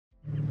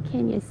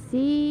Can you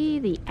see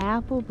the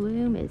apple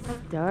bloom is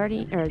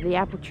starting, or the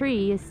apple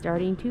tree is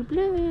starting to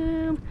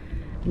bloom?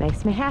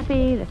 Makes me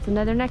happy. That's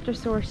another nectar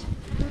source.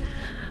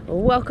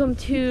 Welcome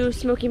to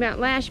Smoky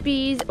Mountain Lash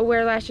Bees,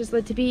 where lashes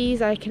lead to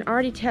bees. I can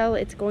already tell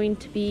it's going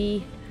to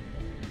be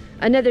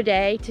another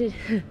day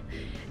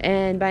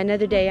and by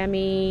another day I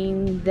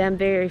mean them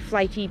very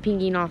flighty,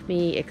 pinging off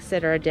me,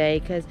 etc. day,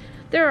 because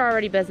they're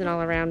already buzzing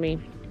all around me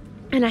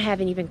and I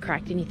haven't even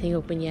cracked anything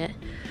open yet.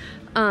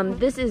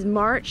 This is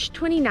March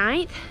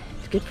 29th.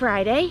 It's Good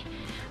Friday,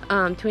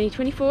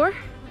 2024.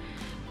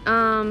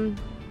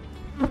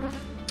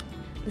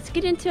 Let's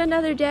get into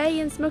another day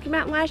in Smoky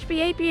Mountain Lash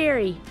Bee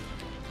Apiary.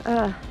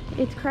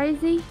 It's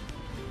crazy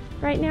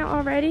right now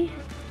already.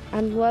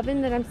 I'm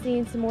loving that I'm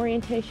seeing some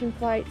orientation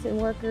flights and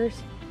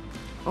workers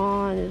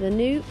on the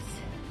newts,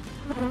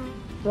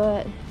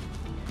 but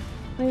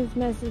look at this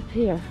mess up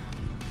here.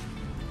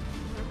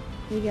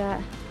 We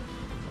got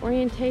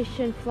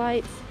orientation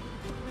flights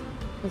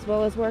as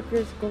well as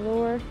workers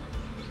galore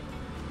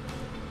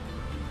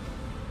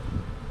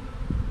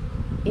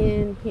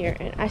in here,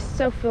 and I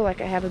so feel like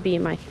I have a bee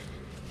in my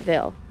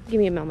veil. Give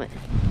me a moment.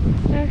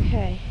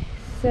 Okay,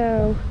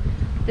 so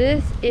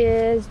this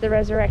is the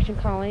resurrection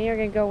colony. We're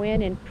gonna go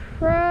in and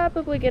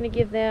probably gonna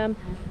give them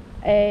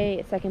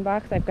a second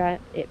box. I've got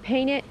it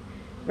painted,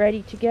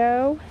 ready to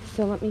go.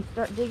 So let me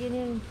start digging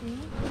in and see.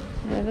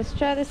 Let's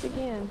try this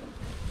again.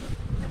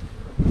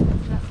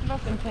 It's not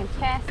smoking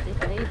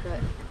fantastically, but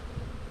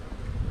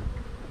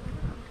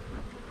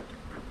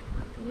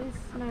it is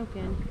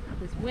smoking.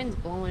 This wind's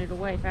blowing it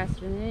away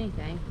faster than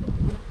anything.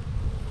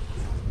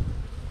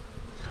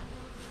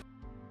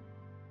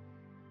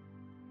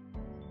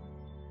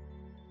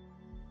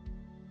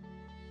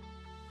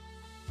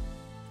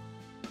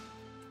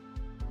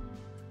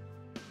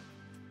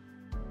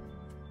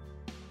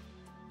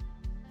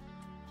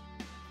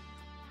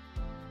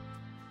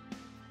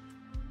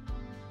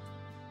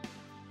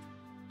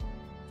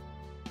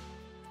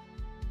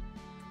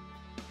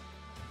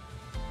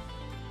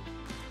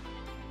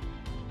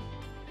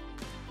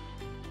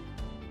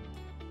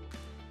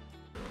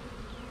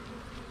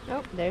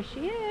 Oh, there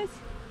she is.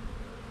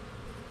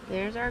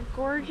 There's our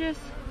gorgeous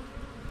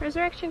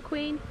resurrection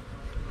queen.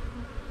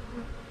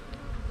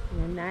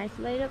 In a nice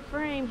laid up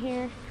frame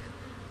here.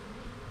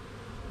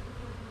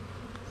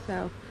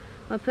 So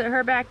I'll put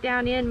her back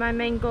down in. My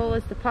main goal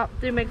is to pop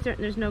through, make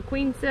certain there's no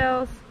queen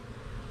cells.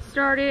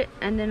 Start it,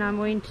 and then I'm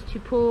going to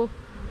pull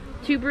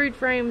 2 brood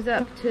frames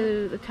up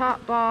to the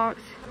top box,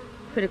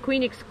 put a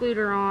queen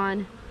excluder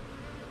on,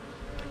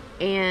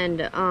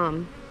 and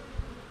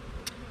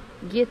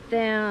get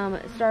them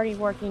starting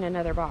working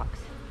another box.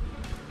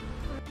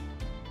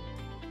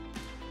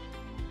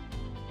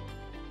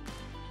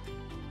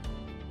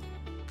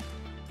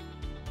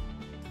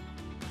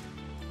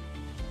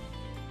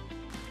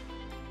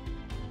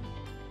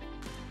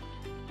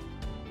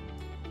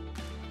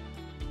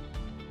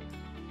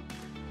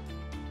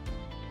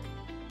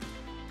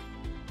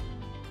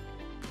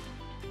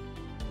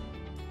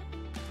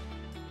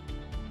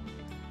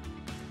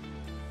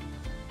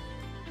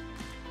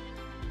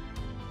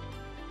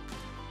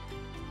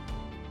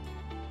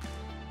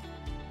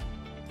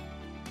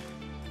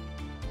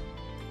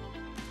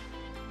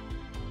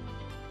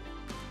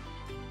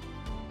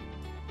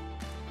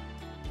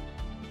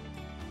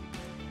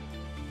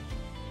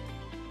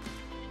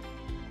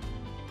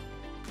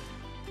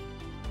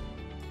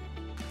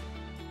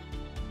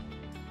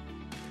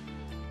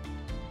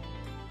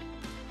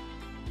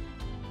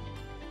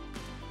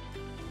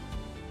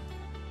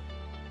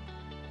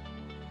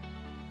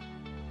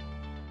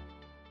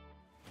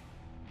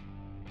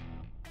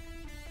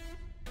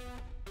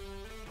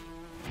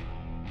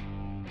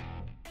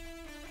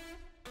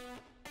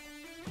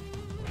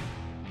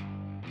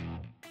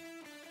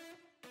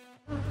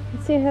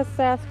 Let's see how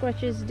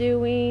Sasquatch is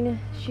doing.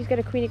 She's got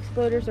a queen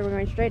exploder, so we're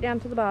going straight down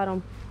to the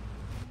bottom.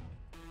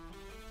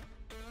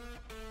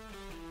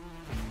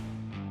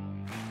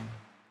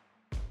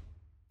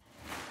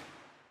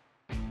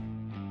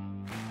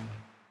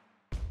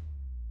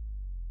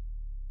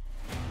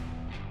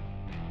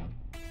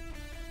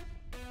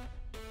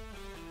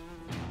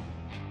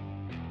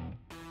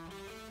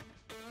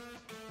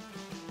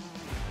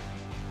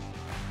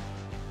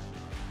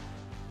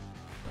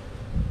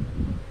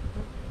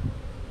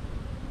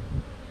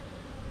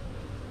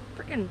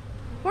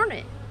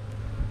 Hornet.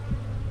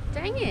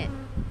 Dang it.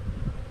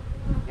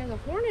 There's a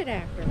hornet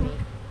after me.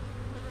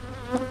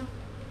 I don't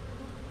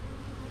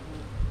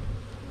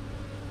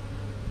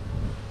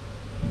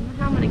know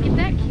how I'm going to get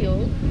that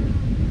killed.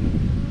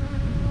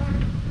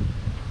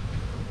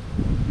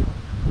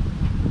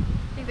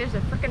 I think there's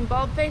a freaking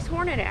bald-faced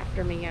hornet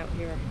after me out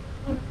here.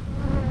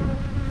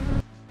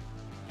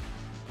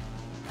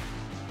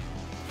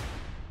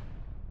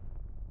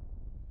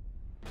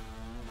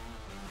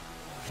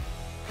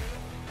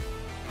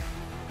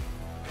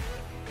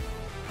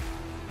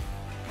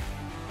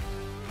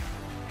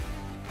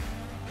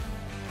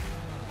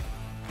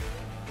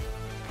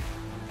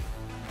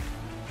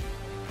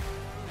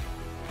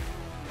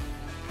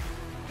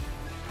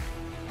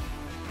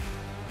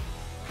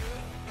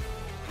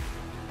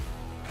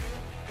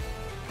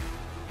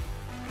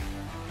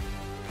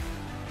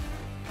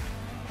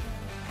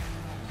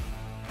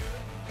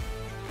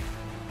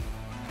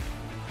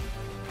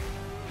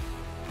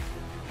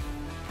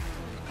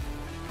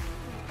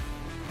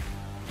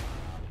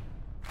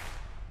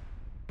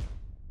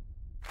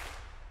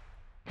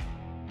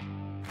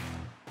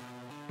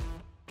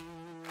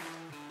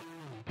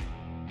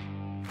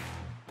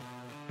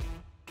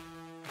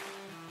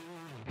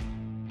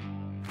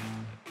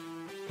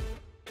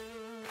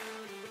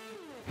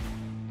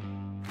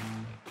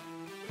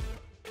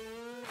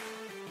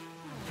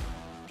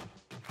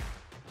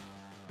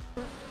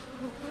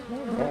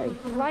 very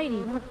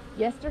flighty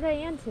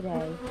yesterday and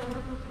today.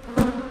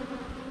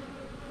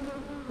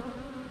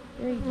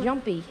 Very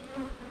jumpy.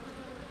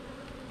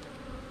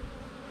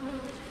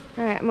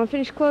 Alright, I'm gonna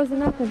finish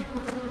closing up and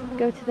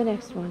go to the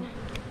next one.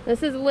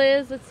 This is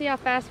Liz. Let's see how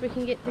fast we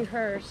can get through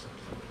hers.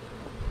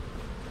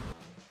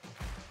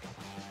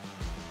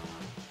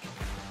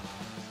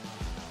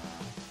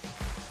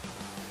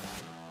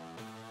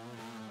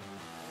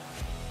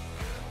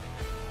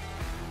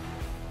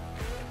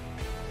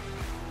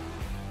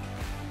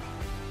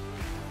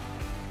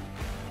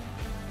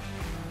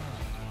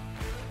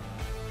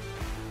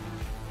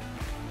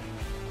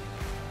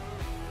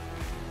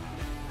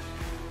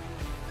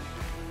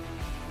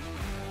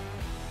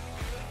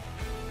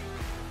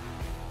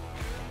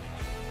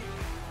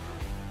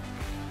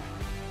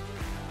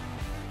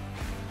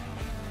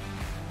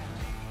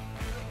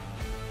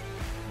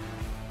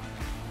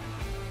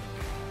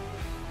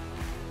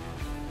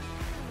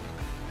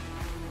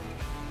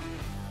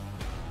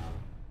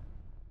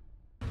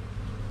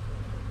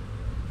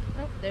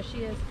 Oh, there she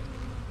is.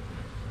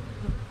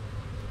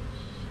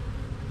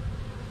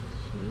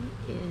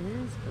 She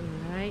is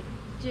right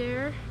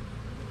there.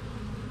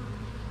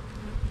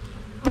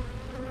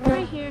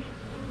 Right here.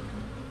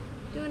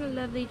 Doing a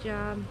lovely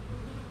job.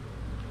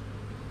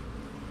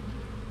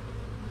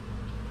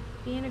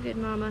 Being a good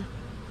mama.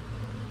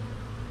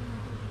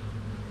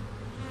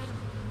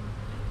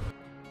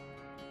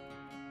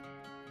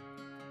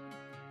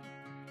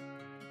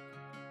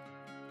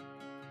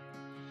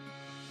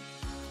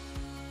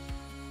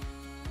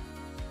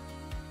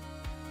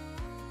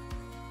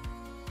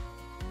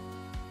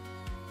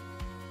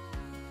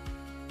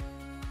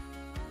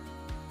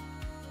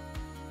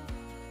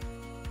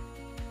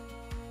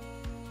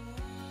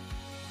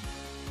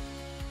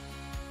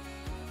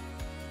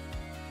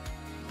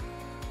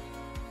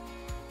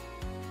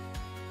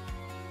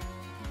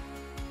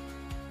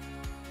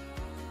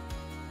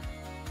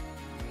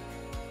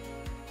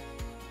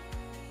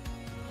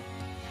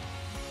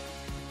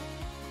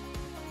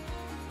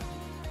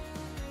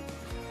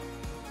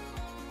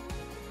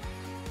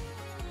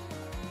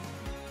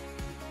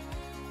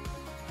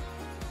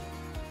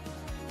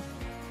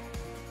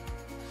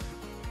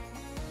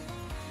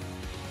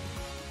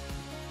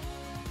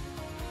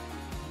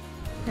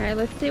 Alright,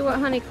 let's see what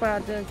Honey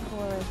Cloud does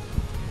for us.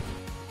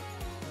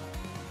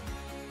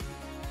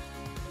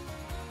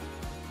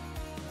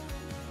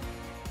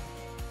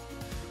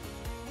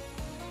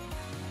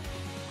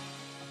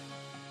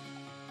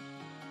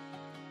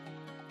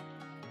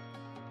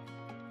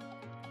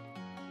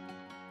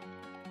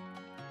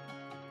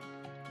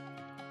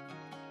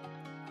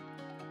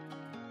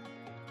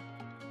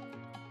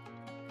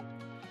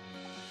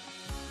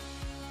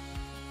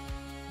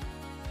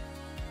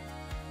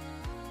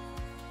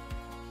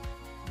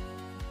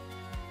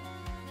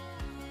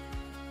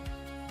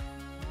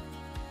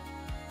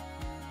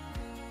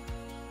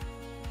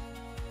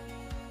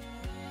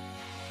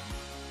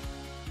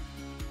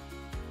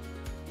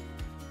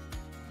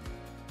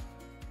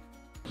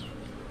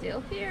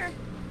 Still here.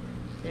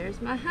 There's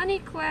my Honey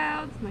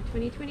Clouds, my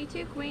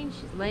 2022 queen.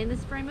 She's laying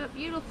this frame up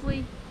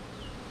beautifully.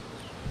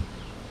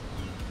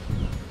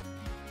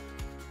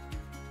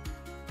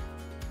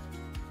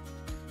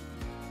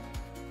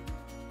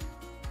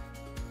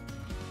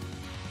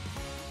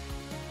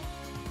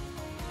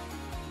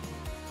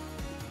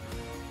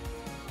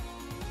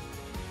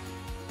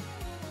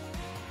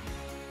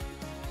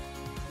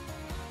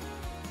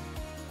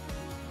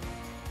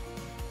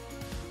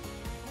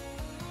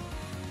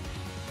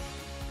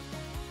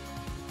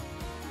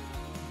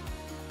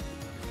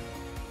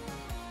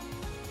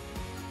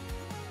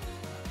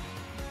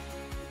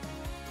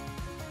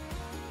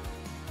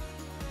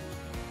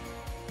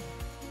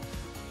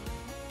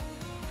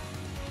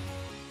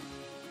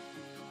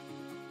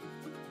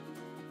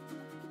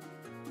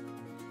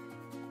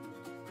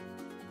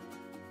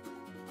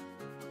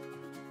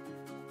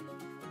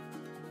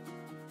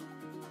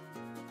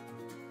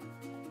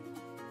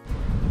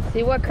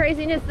 See what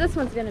craziness this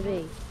one's gonna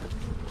be.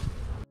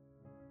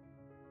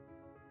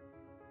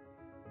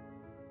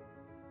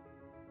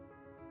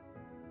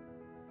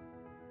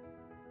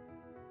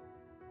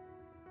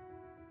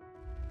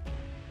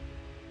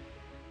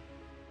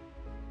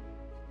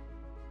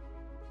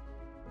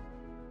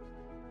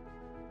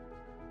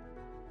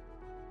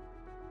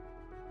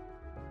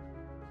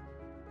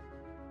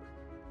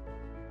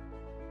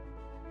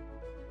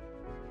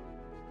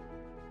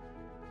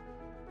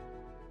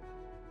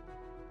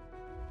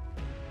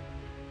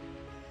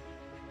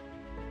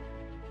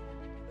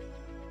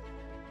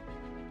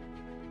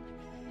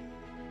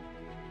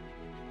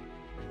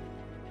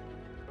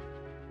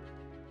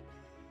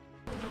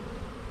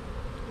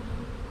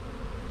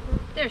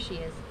 There she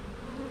is.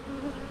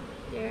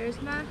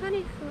 There's my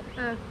Honey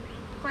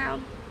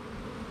Cloud.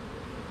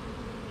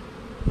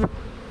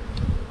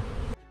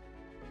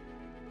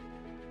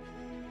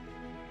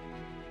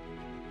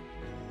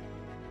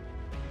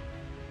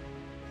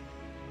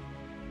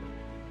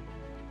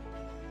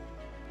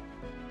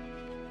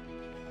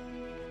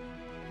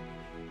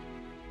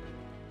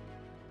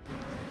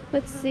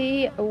 Let's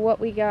see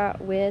what we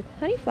got with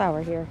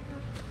honeyflower here.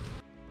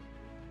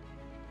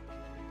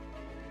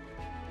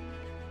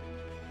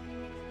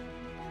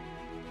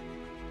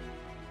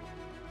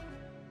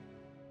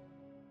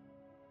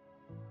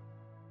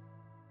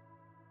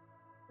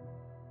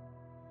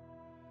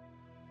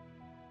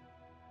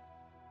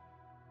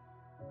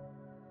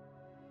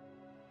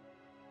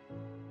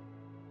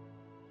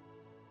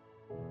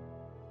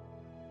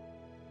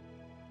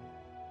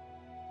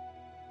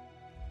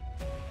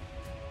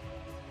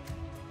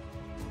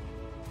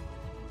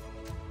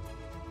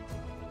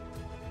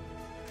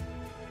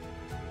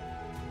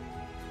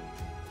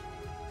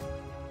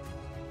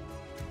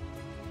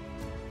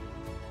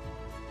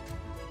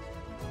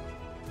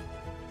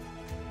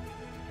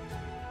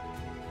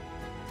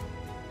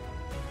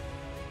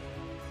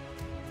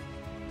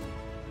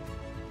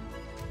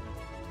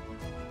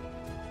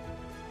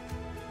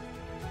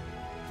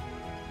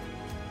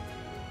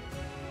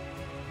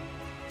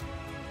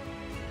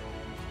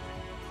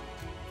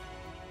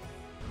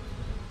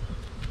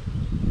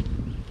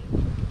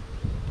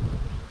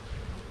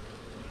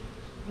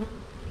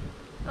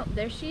 Oh,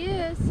 there she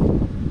is.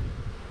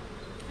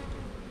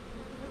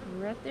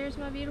 Right there's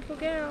my beautiful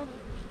gal,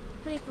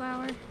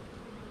 honeyflower.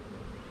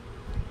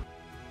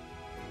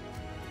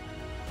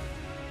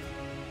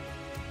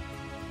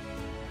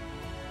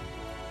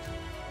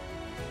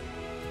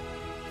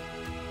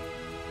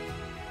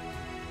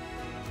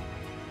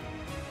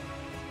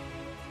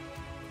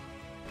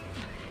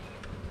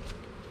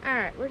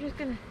 Alright, we're just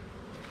gonna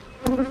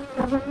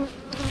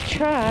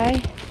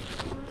try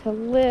to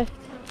lift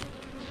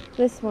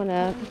this one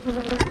up.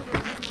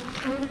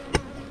 I'm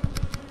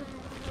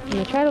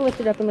gonna try to lift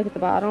it up and look at the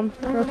bottom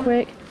real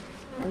quick,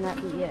 and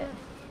that'd be it.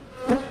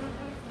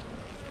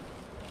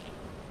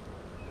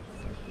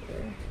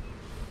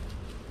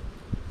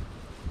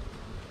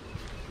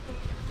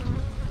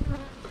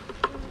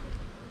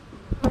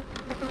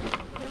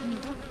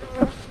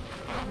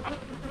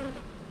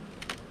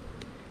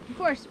 Of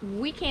course,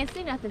 we can't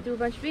see nothing through a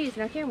bunch of bees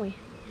now, can we?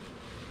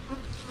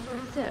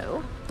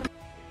 So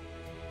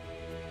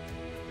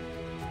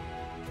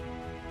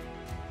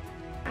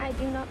I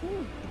do not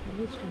know.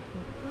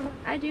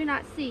 I do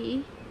not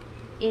see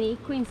any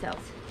queen cells.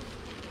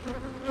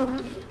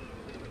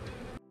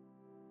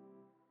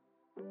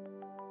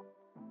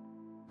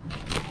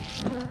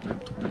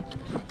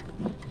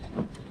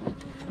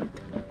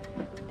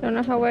 Don't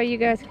know how well you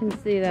guys can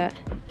see that.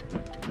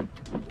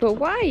 But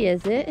why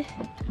is it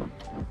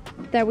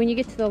that when you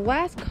get to the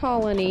last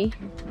colony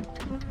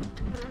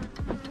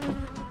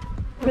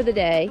for the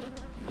day,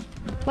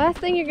 last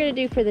thing you're gonna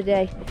do for the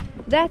day,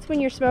 that's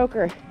when your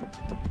smoker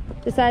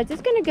decides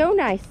it's gonna go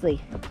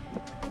nicely.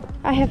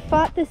 I have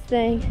fought this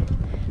thing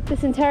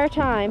this entire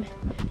time,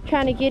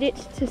 trying to get it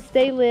to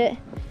stay lit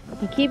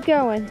and keep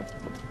going,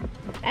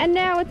 and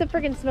now it's a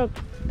freaking smoke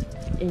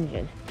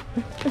engine.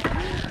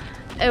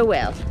 Oh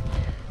well.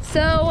 So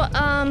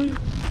I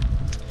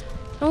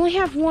only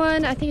have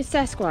one, I think it's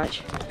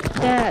Sasquatch,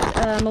 that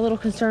I'm a little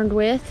concerned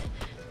with,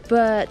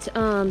 but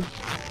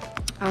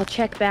I'll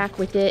check back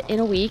with it in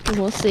a week and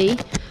we'll see.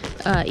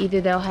 Either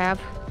they'll have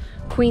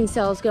queen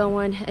cells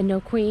going and no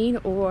queen,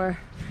 or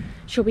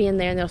she'll be in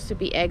there and there'll still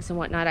be eggs and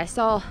whatnot. I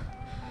saw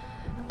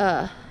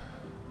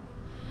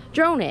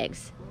drone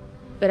eggs,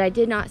 but I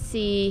did not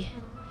see,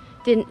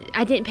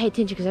 I didn't pay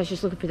attention because I was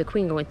just looking for the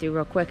queen, going through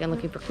real quick and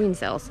looking for queen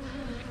cells,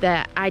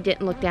 that I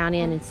didn't look down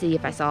in and see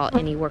if I saw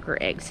any worker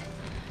eggs.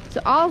 So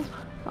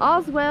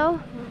all's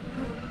well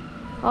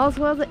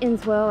that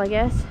ends well, I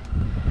guess.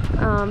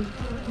 I'll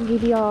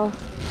give you all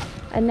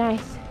a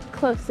nice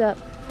close-up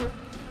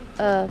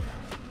of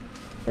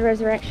the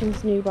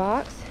Resurrection's new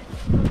box.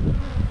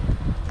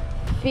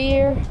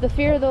 The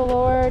fear of the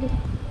Lord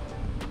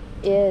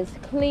is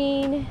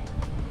clean,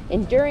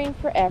 enduring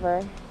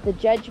forever. The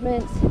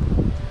judgments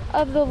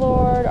of the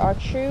Lord are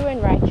true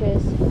and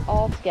righteous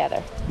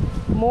altogether.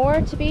 More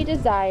to be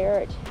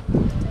desired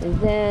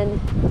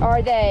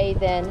are they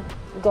than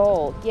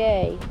gold,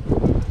 yea,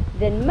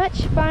 than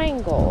much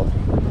fine gold,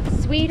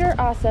 sweeter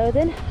also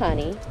than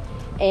honey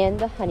and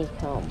the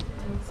honeycomb.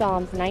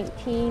 Psalms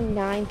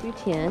 19:9 through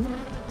 10.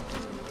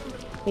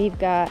 We've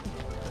got,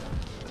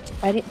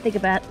 I didn't think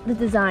about the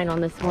design on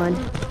this one.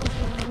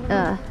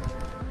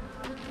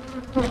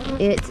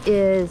 It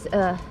is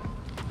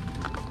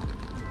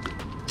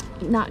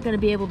not going to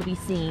be able to be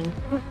seen.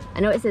 I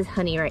know it says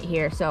honey right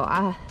here, so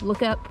I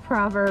look up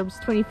Proverbs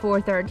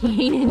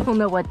 24:13 and you'll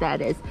know what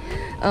that is.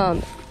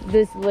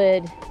 This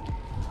lid,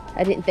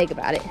 I didn't think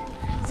about it.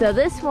 So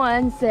this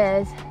one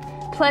says,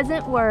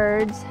 pleasant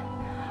words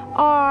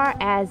are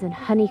as an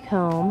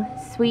honeycomb,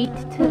 sweet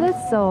to the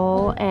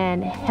soul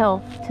and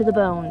health to the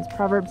bones.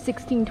 Proverbs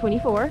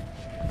 16:24.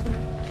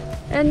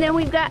 And then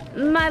we've got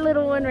my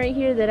little one right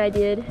here that I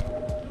did.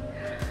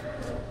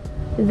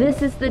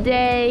 This is the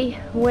day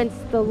whence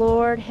the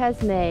Lord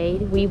has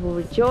made. We will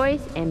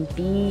rejoice and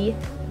be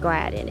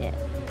glad in it.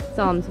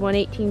 Psalms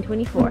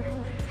 118:24.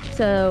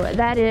 So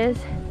that is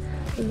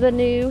the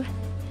new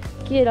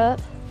get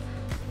up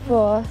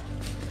for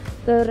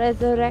the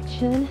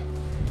Resurrection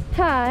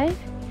Hive.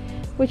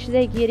 which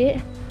they get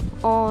it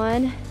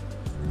on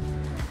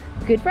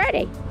Good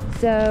Friday.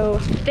 So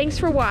thanks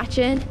for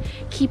watching.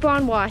 Keep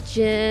on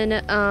watching.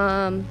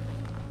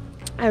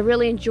 I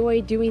really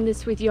enjoy doing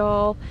this with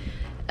y'all.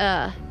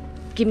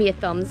 Give me a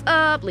thumbs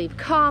up, leave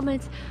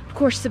comments, of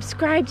course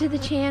subscribe to the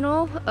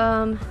channel,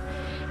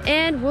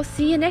 and we'll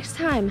see you next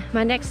time.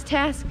 My next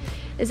task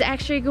is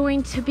actually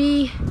going to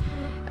be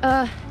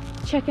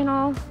checking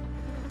all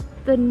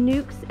the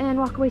nukes and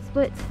walkaway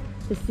splits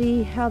to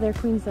see how their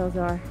queen cells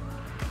are.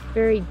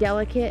 Very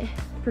delicate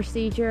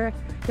procedure.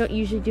 Don't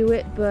usually do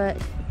it, but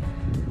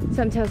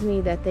something tells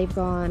me that they've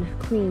gone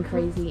queen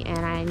crazy and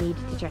I need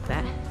to check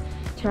that.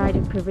 Try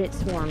to prevent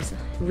swarms.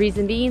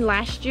 Reason being,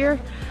 last year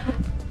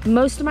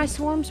most of my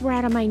swarms were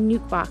out of my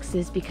nuke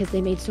boxes because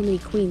they made so many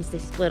queens they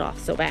split off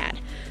so bad.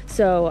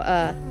 So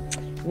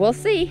we'll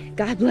see.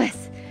 God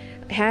bless.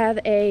 Have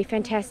a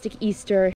fantastic Easter.